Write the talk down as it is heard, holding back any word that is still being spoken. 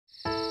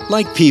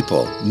Like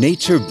people,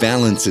 nature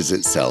balances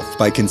itself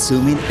by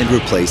consuming and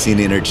replacing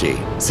energy.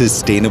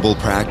 Sustainable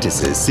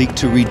practices seek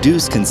to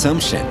reduce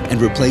consumption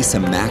and replace a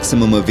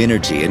maximum of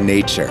energy in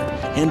nature,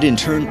 and in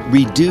turn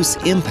reduce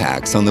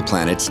impacts on the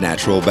planet's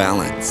natural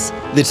balance.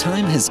 The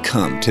time has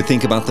come to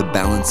think about the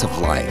balance of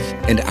life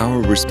and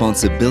our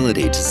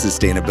responsibility to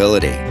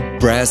sustainability.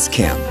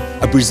 Braskem,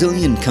 a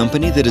Brazilian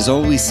company that has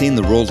always seen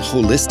the world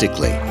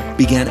holistically,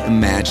 began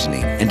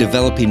imagining and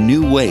developing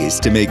new ways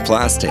to make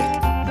plastic.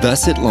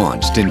 Thus, it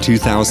launched in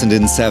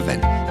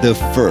 2007 the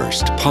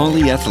first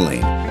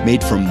polyethylene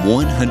made from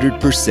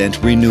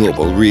 100%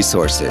 renewable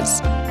resources.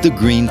 The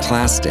green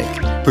plastic,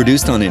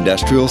 produced on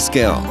industrial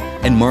scale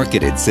and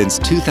marketed since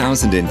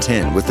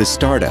 2010 with the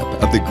startup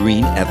of the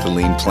green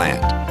ethylene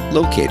plant,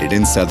 located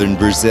in southern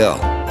Brazil.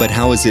 But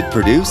how is it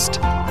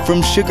produced?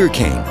 From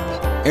sugarcane.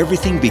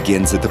 Everything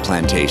begins at the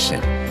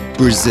plantation.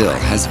 Brazil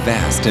has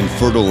vast and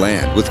fertile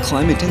land with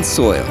climate and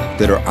soil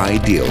that are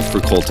ideal for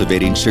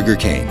cultivating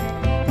sugarcane,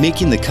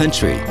 making the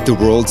country the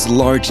world's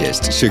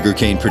largest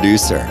sugarcane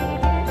producer.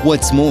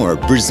 What's more,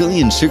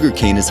 Brazilian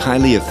sugarcane is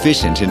highly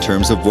efficient in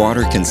terms of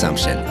water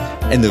consumption,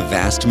 and the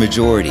vast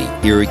majority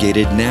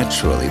irrigated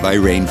naturally by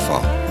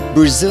rainfall.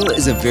 Brazil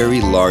is a very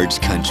large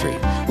country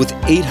with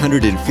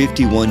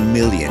 851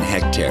 million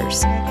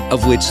hectares,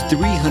 of which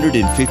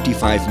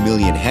 355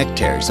 million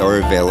hectares are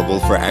available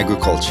for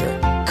agriculture.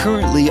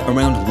 Currently,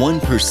 around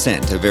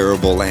 1% of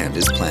arable land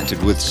is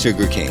planted with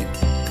sugarcane,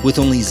 with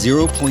only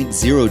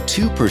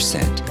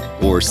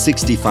 0.02% or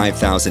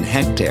 65,000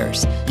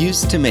 hectares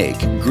used to make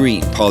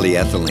green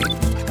polyethylene.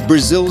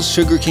 Brazil's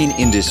sugarcane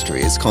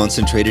industry is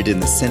concentrated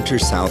in the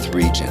Center-South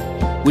region,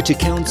 which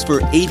accounts for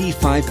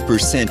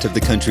 85% of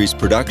the country's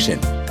production.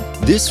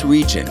 This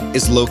region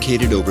is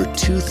located over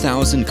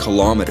 2,000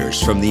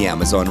 kilometers from the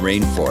Amazon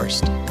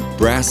rainforest.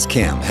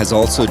 Braskem has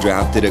also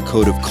drafted a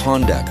code of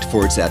conduct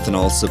for its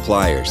ethanol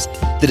suppliers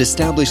that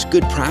establish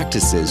good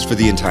practices for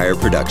the entire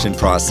production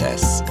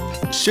process.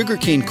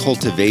 Sugarcane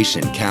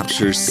cultivation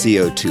captures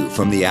CO2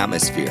 from the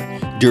atmosphere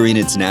during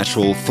its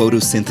natural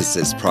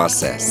photosynthesis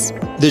process.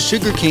 The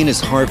sugarcane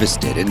is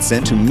harvested and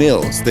sent to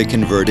mills that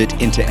convert it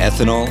into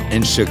ethanol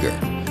and sugar.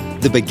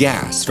 The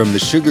bagasse from the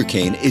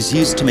sugarcane is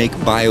used to make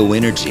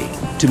bioenergy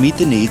to meet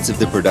the needs of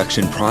the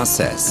production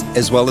process,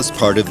 as well as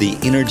part of the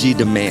energy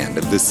demand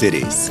of the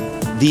cities.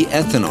 The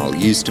ethanol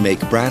used to make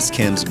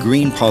Braskem's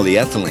green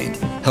polyethylene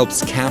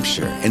helps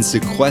capture and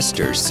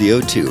sequester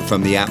CO2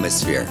 from the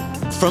atmosphere.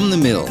 From the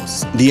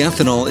mills, the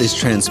ethanol is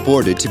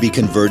transported to be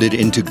converted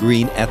into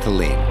green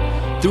ethylene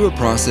through a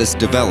process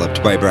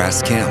developed by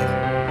Braskem.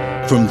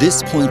 From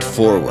this point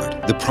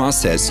forward, the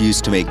process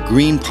used to make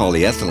green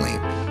polyethylene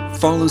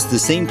follows the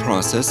same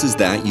process as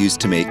that used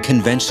to make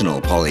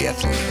conventional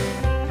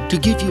polyethylene. To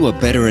give you a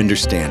better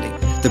understanding,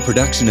 the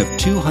production of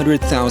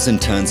 200,000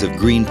 tons of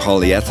green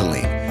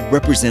polyethylene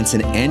represents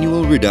an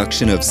annual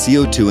reduction of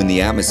CO2 in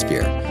the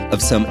atmosphere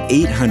of some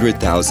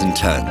 800,000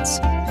 tons.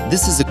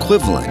 This is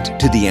equivalent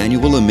to the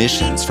annual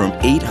emissions from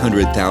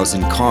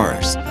 800,000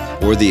 cars,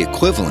 or the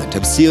equivalent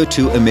of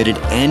CO2 emitted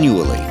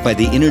annually by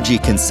the energy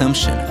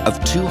consumption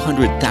of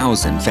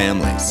 200,000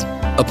 families.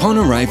 Upon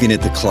arriving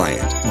at the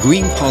client,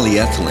 green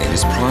polyethylene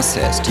is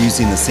processed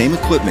using the same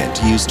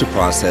equipment used to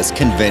process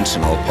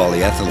conventional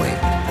polyethylene.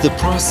 The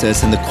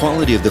process and the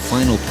quality of the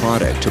final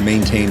product are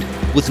maintained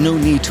with no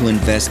need to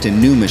invest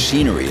in new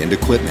machinery and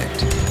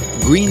equipment.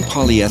 Green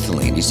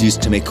polyethylene is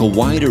used to make a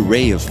wide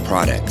array of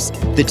products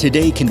that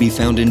today can be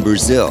found in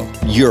Brazil,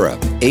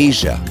 Europe,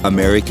 Asia,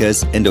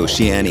 Americas, and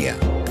Oceania.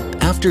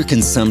 After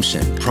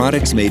consumption,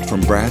 products made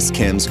from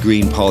Braskem's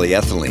green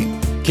polyethylene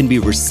can be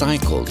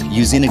recycled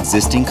using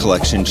existing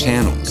collection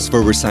channels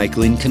for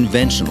recycling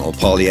conventional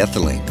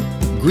polyethylene.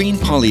 Green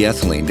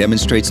polyethylene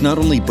demonstrates not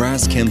only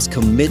Braskem's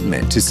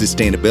commitment to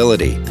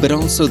sustainability, but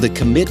also the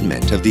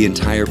commitment of the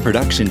entire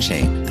production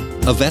chain,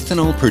 of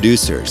ethanol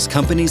producers,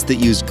 companies that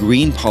use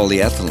green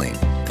polyethylene,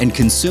 and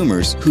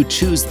consumers who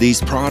choose these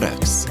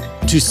products.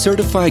 To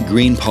certify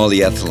green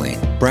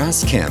polyethylene,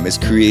 Braskem has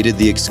created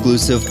the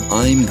exclusive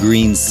I'm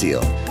Green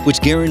seal,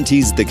 which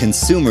guarantees that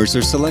consumers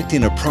are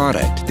selecting a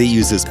product that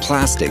uses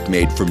plastic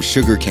made from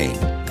sugarcane.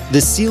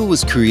 The seal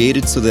was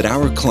created so that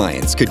our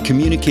clients could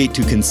communicate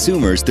to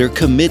consumers their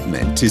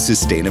commitment to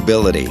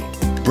sustainability.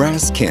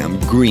 Braskem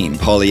Green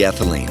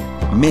Polyethylene,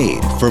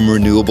 made from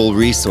renewable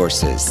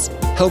resources,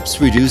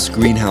 helps reduce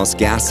greenhouse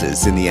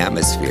gases in the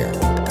atmosphere.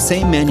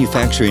 Same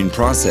manufacturing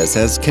process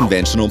as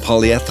conventional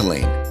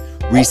polyethylene.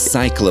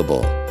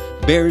 Recyclable,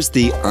 bears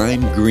the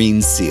I'm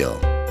Green seal.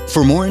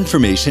 For more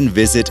information,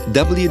 visit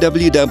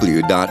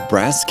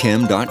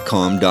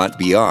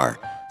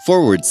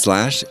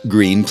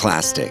www.braskem.com.br/green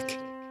plastic.